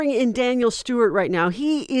In Daniel Stewart right now.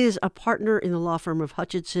 He is a partner in the law firm of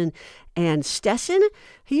Hutchison and Steffen.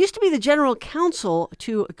 He used to be the general counsel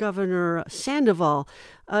to Governor Sandoval.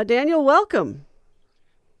 Daniel, welcome.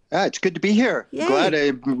 It's good to be here. Yay. Glad.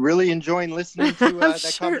 I'm really enjoying listening to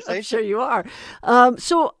that conversation. I'm sure you are.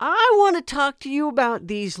 So I want to talk to you about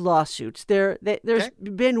these lawsuits. There's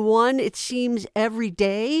been one, it seems, every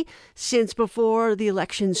day since before the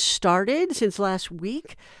election started, since last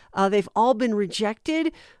week. They've all been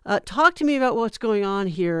rejected. Talk to me about what's going on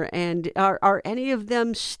here, and are any of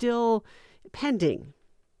them still pending?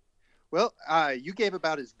 Well, you gave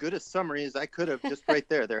about as good a summary as I could have just right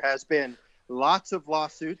there. There has been lots of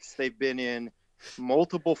lawsuits. They've been in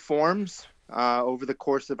multiple forms over the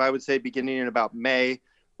course of, I would say, beginning in about May,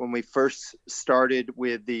 when we first started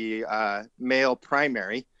with the male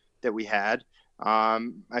primary that we had.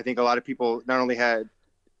 I think a lot of people not only had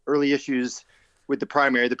early issues with the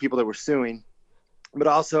primary, the people that were suing, but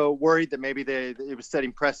also worried that maybe it was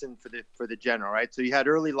setting precedent for the general, right? So you had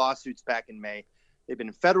early lawsuits back in May. They've been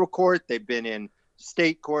in federal court. They've been in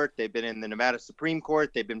state court. They've been in the Nevada Supreme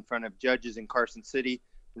Court. They've been in front of judges in Carson City,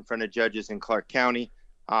 in front of judges in Clark County,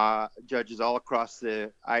 judges all across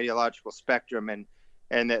the ideological spectrum.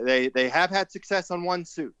 And they have had success on one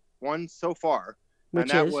suit, one so far.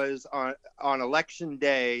 Was on election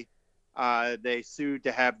day. They sued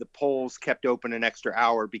to have the polls kept open an extra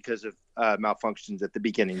hour because of malfunctions at the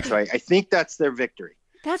beginning. So I think that's their victory.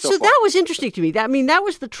 That was interesting to me. That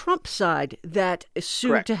was the Trump side that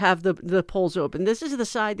sued Correct. To have the polls open. This is the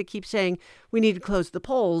side that keeps saying we need to close the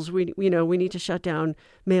polls. We need to shut down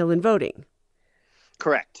mail-in voting.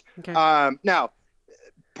 Correct. Okay. Now,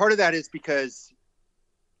 part of that is because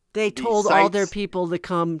they told all their people to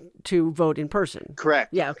come to vote in person.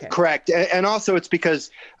 Correct. Yeah. Okay. Correct. And also it's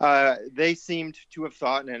because they seemed to have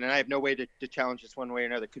thought, and I have no way to challenge this one way or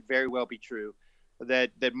another, could very well be true,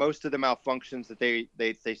 that most of the malfunctions that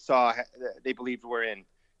they saw, they believed were in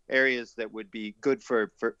areas that would be good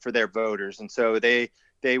for their voters. And so they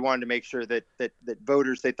wanted to make sure that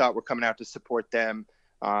voters they thought were coming out to support them.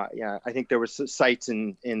 I think there were sites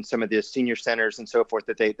in some of the senior centers and so forth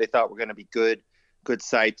that they thought were going to be good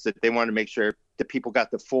sites, that they wanted to make sure that people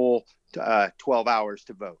got the full 12 hours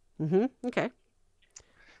to vote. Mm-hmm. Okay.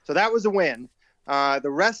 So that was a win. The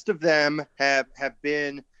rest of them have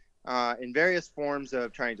been in various forms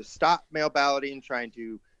of trying to stop mail balloting, trying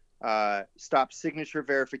to stop signature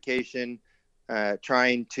verification,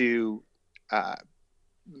 trying to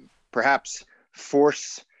perhaps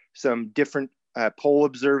force some different poll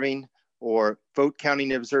observing or vote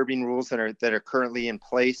counting observing rules that are currently in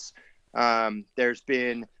place. There's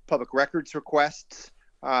been public records requests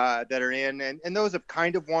that are in, and those have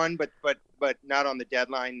kind of won, but not on the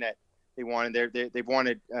deadline that they wanted. They've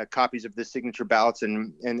wanted copies of the signature ballots,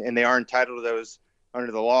 and they are entitled to those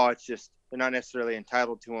under the law. It's just they're not necessarily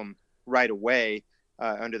entitled to them right away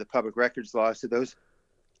under the public records law. So those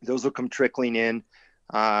will come trickling in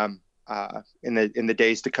the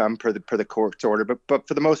days to come per the court's order. But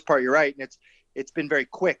for the most part, you're right, and it's been very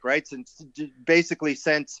quick, right? Since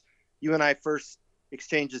you and I first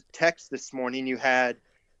exchanged text this morning, you had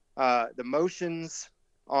the motions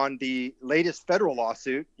on the latest federal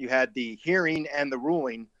lawsuit. You had the hearing and the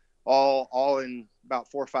ruling all in about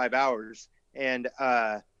 4 or 5 hours, and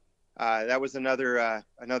that was another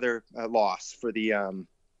loss for the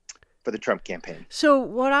Trump campaign. So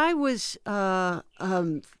what I was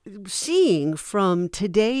seeing from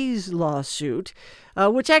today's lawsuit,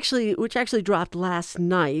 which actually dropped last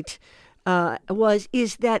night,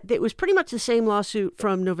 is that it was pretty much the same lawsuit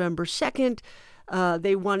from November 2nd.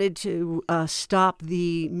 They wanted to stop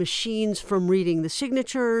the machines from reading the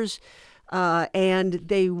signatures, and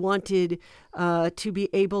they wanted to be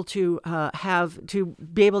able to have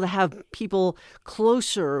people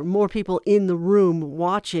closer, more people in the room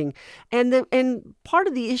watching. And part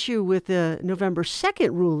of the issue with the November 2nd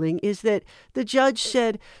ruling is that the judge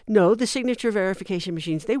said, no, the signature verification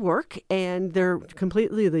machines, they work and they're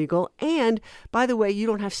completely legal. And by the way, you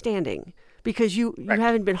don't have standing, because you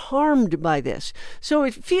haven't been harmed by this. So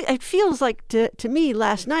it feels like to me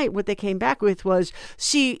last night what they came back with was,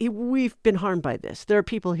 see, we've been harmed by this. There are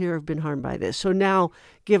people here who have been harmed by this. So now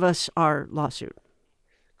give us our lawsuit.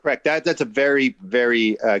 Correct. That's a very,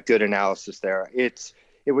 very good analysis there. It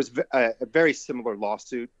was a very similar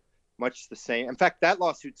lawsuit, much the same. In fact, that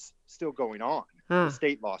lawsuit's still going on, the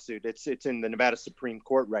state lawsuit. It's in the Nevada Supreme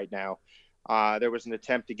Court right now. There was an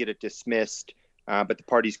attempt to get it dismissed, but the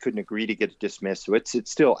parties couldn't agree to get it dismissed. So it's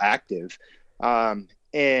still active.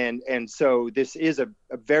 And so this is a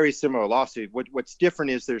very similar lawsuit. What's different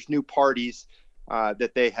is there's new parties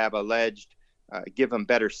that they have alleged give them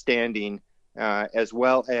better standing as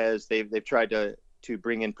well as they've tried to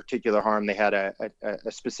bring in particular harm. They had a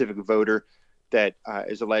specific voter that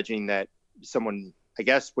is alleging that someone, I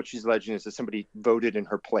guess what she's alleging is that somebody voted in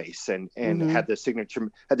her place, and had the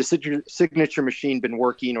signature machine been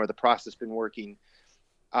working, or the process been working,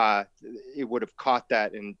 it would have caught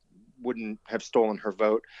that and wouldn't have stolen her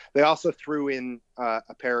vote. They also threw in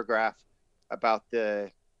a paragraph about you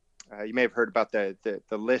may have heard about the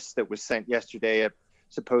list that was sent yesterday of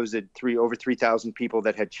supposed over 3,000 people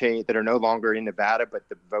that had changed, that are no longer in Nevada, but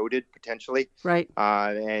that voted potentially. Right.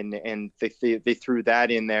 And they threw that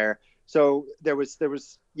in there. So there was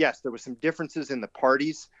some differences in the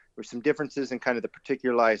parties. There were some differences in kind of the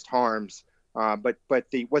particularized harms. But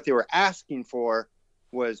what they were asking for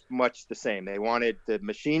was much the same. They wanted the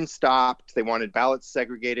machine stopped. They wanted ballots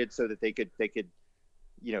segregated so that they could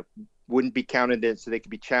wouldn't be counted in, so they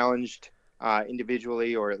could be challenged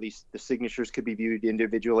individually, or at least the signatures could be viewed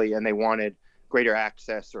individually. And they wanted greater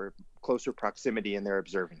access or closer proximity in their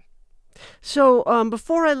observing. So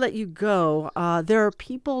before I let you go, there are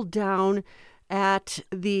people down at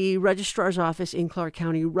the registrar's office in Clark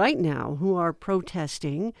County right now who are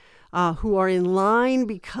protesting, who are in line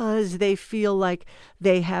because they feel like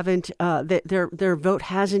they haven't, that their vote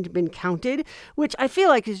hasn't been counted, which I feel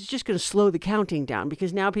like is just going to slow the counting down,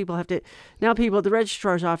 because now people at the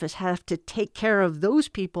registrar's office have to take care of those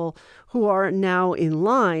people who are now in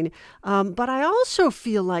line. But I also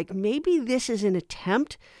feel like maybe this is an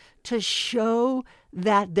attempt to show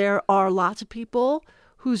that there are lots of people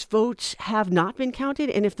whose votes have not been counted.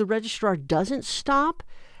 And if the registrar doesn't stop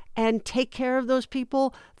and take care of those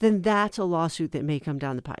people, then that's a lawsuit that may come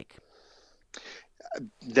down the pike.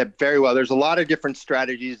 That very well. There's a lot of different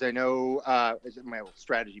strategies. I know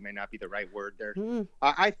strategy may not be the right word there.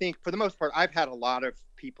 I think for the most part, I've had a lot of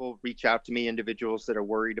people reach out to me, individuals that are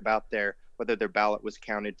worried about whether their ballot was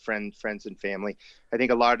counted, friends and family. I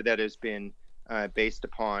think a lot of that has been based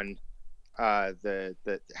upon the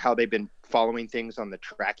how they've been following things on the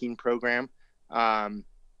tracking program,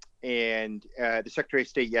 and the Secretary of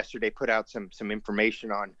State yesterday put out some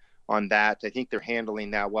information on that. I think they're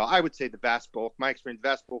handling that well. I would say the vast bulk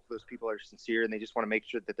of those people are sincere, and they just want to make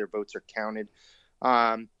sure that their votes are counted.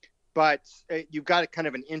 But you've got kind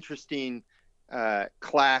of an interesting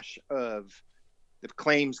clash of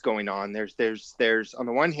claims going on. There's on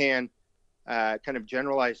the one hand, kind of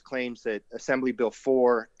generalized claims that Assembly Bill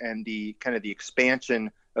 4 and the kind of the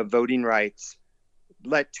expansion of voting rights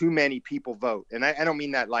let too many people vote. And I don't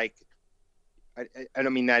mean that I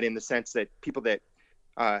don't mean that in the sense that people that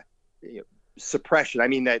suppression. I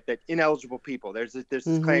mean that ineligible people. There's this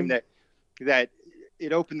claim that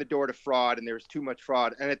it opened the door to fraud, and there was too much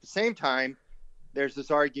fraud. And at the same time, there's this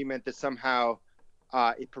argument that somehow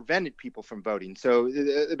it prevented people from voting. So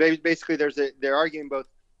basically, they're arguing both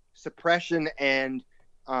suppression and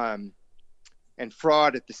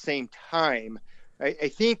fraud at the same time. I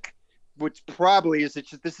think what's probably is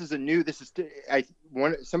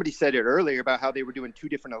somebody said it earlier about how they were doing two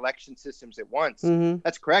different election systems at once.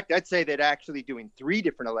 That's correct. I'd say that actually doing three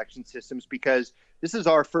different election systems, because this is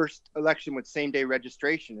our first election with same day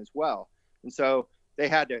registration as well, and so they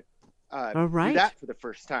had to do that for the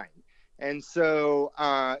first time. And so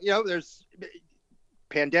there's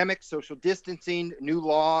pandemic, social distancing, new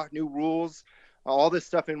law, new rules, all this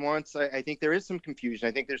stuff in once. I think there is some confusion.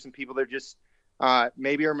 I think there's some people that just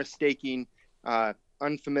maybe are mistaking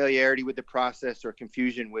unfamiliarity with the process or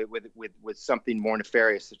confusion with something more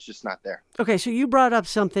nefarious that's just not there. Okay, so you brought up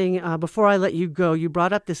something before I let you go. You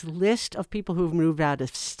brought up this list of people who've moved out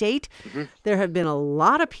of state. There have been a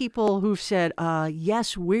lot of people who've said,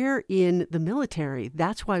 yes, we're in the military.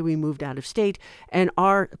 That's why we moved out of state, and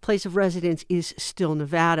our place of residence is still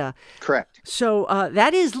Nevada. Correct. So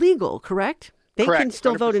that is legal, correct? They Correct, can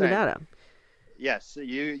still 100%. Vote in Nevada. Yes,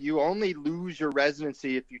 you only lose your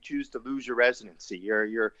residency if you choose to lose your residency.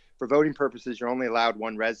 You're for voting purposes, you're only allowed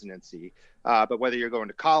one residency. But whether you're going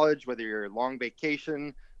to college, whether you're long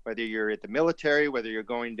vacation, whether you're at the military, whether you're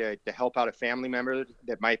going to help out a family member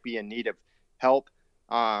that might be in need of help,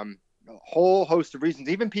 a whole host of reasons.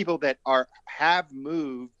 Even people that have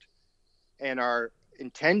moved and are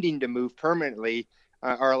intending to move permanently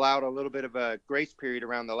are allowed a little bit of a grace period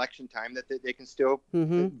around the election time that they can still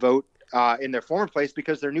vote in their former place,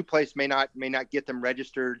 because their new place may not get them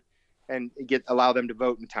registered and allow them to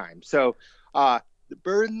vote in time. So the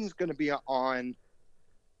burden is going to be on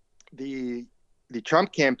the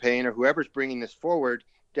Trump campaign or whoever's bringing this forward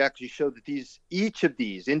to actually show that each of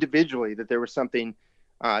these individually, that there was something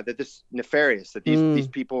that this nefarious, that these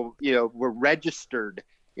people were registered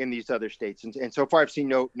in these other states, and so far I've seen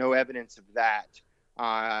no evidence of that.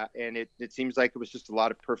 And it seems like it was just a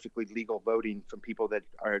lot of perfectly legal voting from people that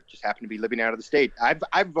are just happen to be living out of the state.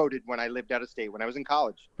 I've voted when I lived out of state when I was in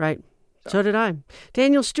college. Right. So did I.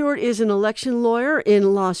 Daniel Stewart is an election lawyer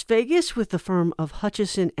in Las Vegas with the firm of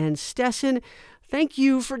Hutchison and Steffen. Thank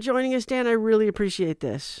you for joining us, Dan. I really appreciate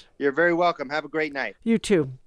this. You're very welcome. Have a great night. You too.